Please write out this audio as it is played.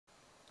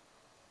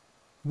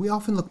We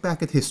often look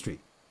back at history,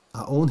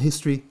 our own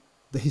history,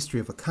 the history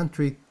of a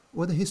country,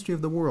 or the history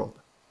of the world,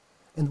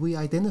 and we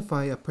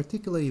identify a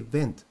particular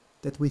event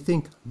that we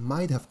think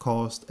might have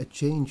caused a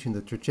change in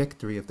the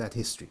trajectory of that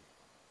history.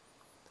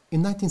 In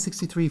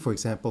 1963, for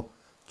example,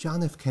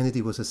 John F.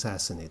 Kennedy was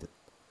assassinated,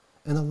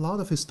 and a lot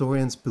of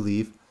historians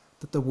believe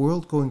that the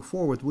world going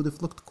forward would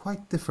have looked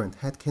quite different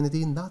had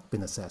Kennedy not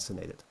been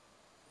assassinated.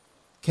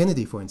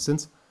 Kennedy, for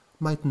instance,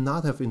 might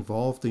not have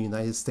involved the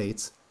United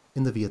States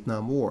in the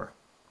Vietnam War,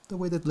 the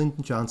way that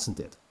Lyndon Johnson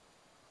did.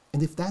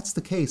 And if that's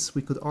the case,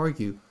 we could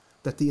argue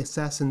that the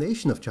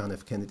assassination of John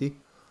F. Kennedy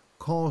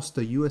caused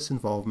the US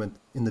involvement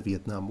in the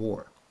Vietnam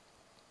War.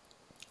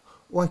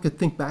 Or I could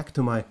think back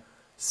to my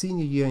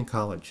senior year in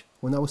college,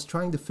 when I was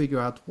trying to figure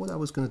out what I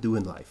was going to do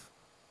in life.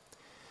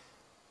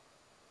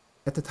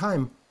 At the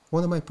time,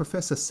 one of my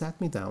professors sat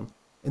me down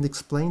and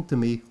explained to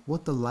me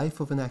what the life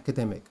of an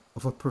academic,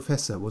 of a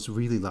professor, was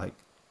really like.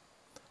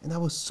 And I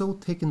was so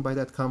taken by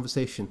that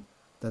conversation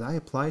that I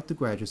applied to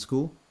graduate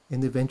school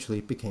and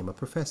eventually became a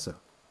professor.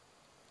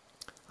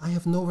 I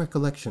have no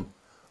recollection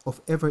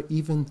of ever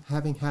even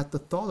having had the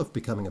thought of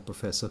becoming a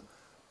professor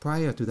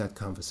prior to that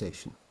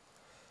conversation.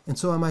 And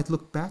so I might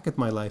look back at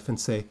my life and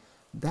say,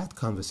 that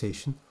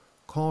conversation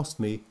caused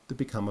me to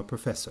become a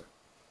professor.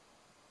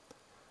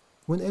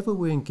 Whenever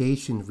we're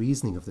engaged in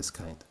reasoning of this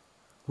kind,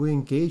 we're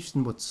engaged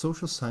in what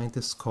social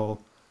scientists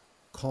call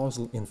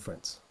causal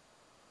inference.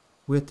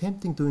 We're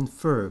attempting to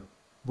infer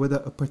whether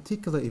a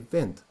particular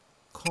event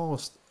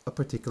caused a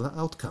particular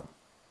outcome.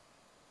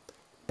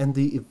 And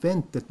the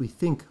event that we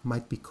think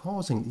might be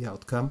causing the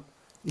outcome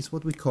is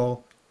what we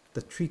call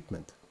the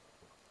treatment.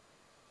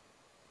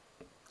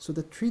 So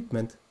the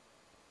treatment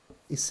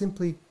is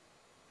simply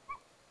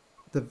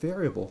the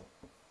variable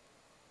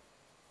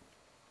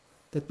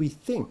that we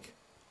think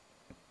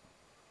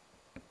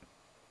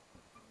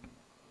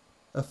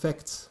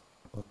affects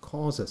or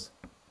causes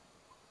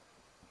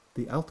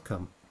the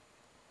outcome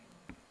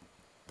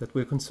that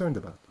we're concerned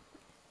about.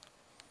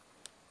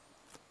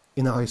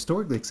 In our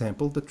historical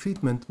example, the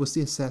treatment was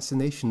the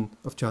assassination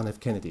of John F.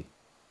 Kennedy.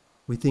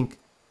 We think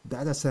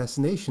that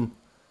assassination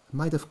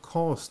might have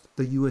caused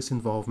the US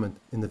involvement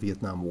in the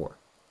Vietnam War.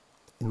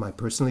 In my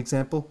personal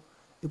example,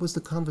 it was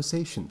the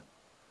conversation.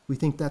 We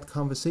think that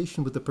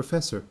conversation with the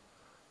professor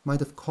might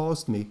have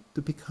caused me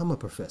to become a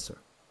professor.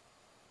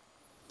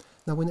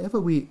 Now, whenever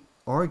we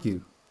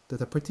argue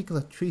that a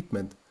particular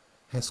treatment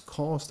has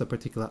caused a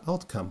particular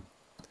outcome,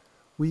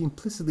 we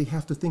implicitly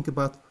have to think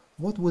about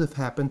what would have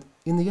happened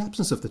in the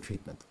absence of the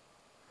treatment.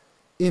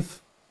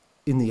 If,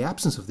 in the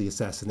absence of the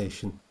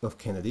assassination of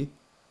Kennedy,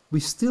 we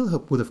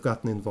still would have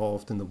gotten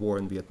involved in the war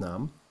in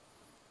Vietnam,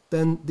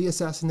 then the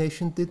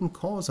assassination didn't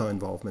cause our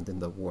involvement in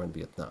the war in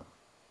Vietnam.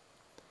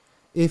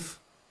 If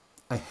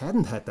I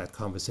hadn't had that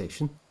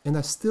conversation and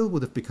I still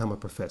would have become a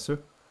professor,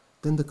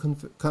 then the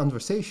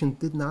conversation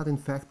did not in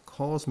fact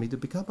cause me to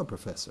become a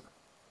professor.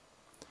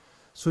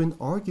 So in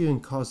arguing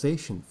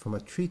causation from a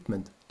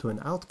treatment to an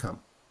outcome,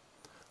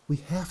 we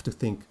have to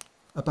think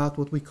about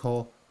what we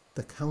call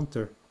the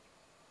counterfactual.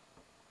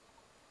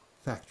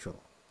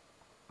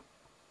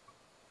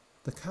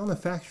 The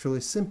counterfactual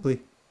is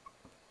simply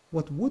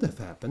what would have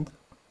happened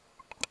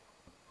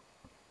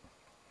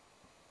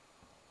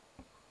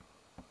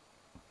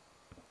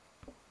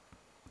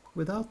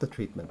without the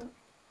treatment.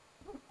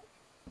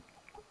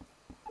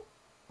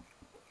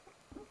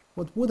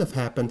 What would have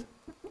happened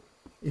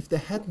if there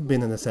hadn't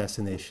been an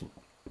assassination?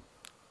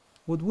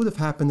 What would have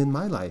happened in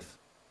my life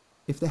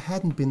if there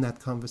hadn't been that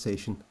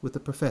conversation with the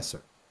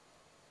professor?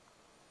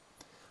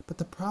 But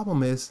the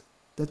problem is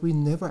that we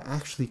never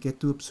actually get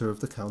to observe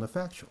the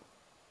counterfactual.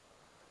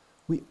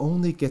 We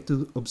only get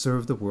to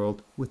observe the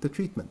world with the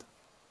treatment.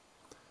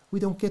 We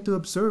don't get to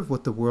observe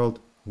what the world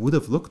would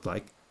have looked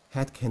like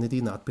had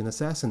Kennedy not been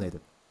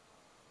assassinated.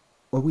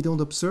 Or we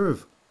don't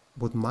observe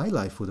what my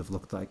life would have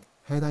looked like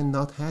had I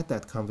not had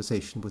that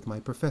conversation with my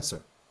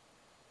professor.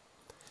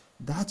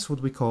 That's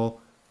what we call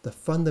the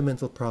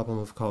fundamental problem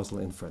of causal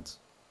inference.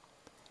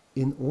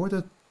 In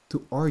order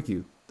to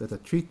argue that a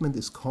treatment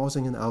is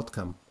causing an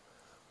outcome,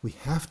 we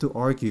have to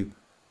argue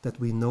that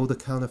we know the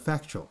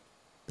counterfactual,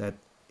 that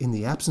in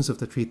the absence of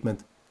the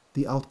treatment,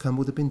 the outcome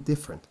would have been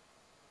different.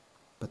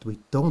 But we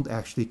don't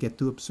actually get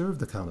to observe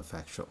the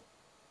counterfactual.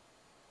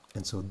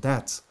 And so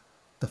that's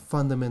the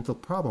fundamental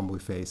problem we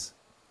face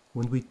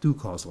when we do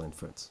causal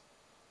inference.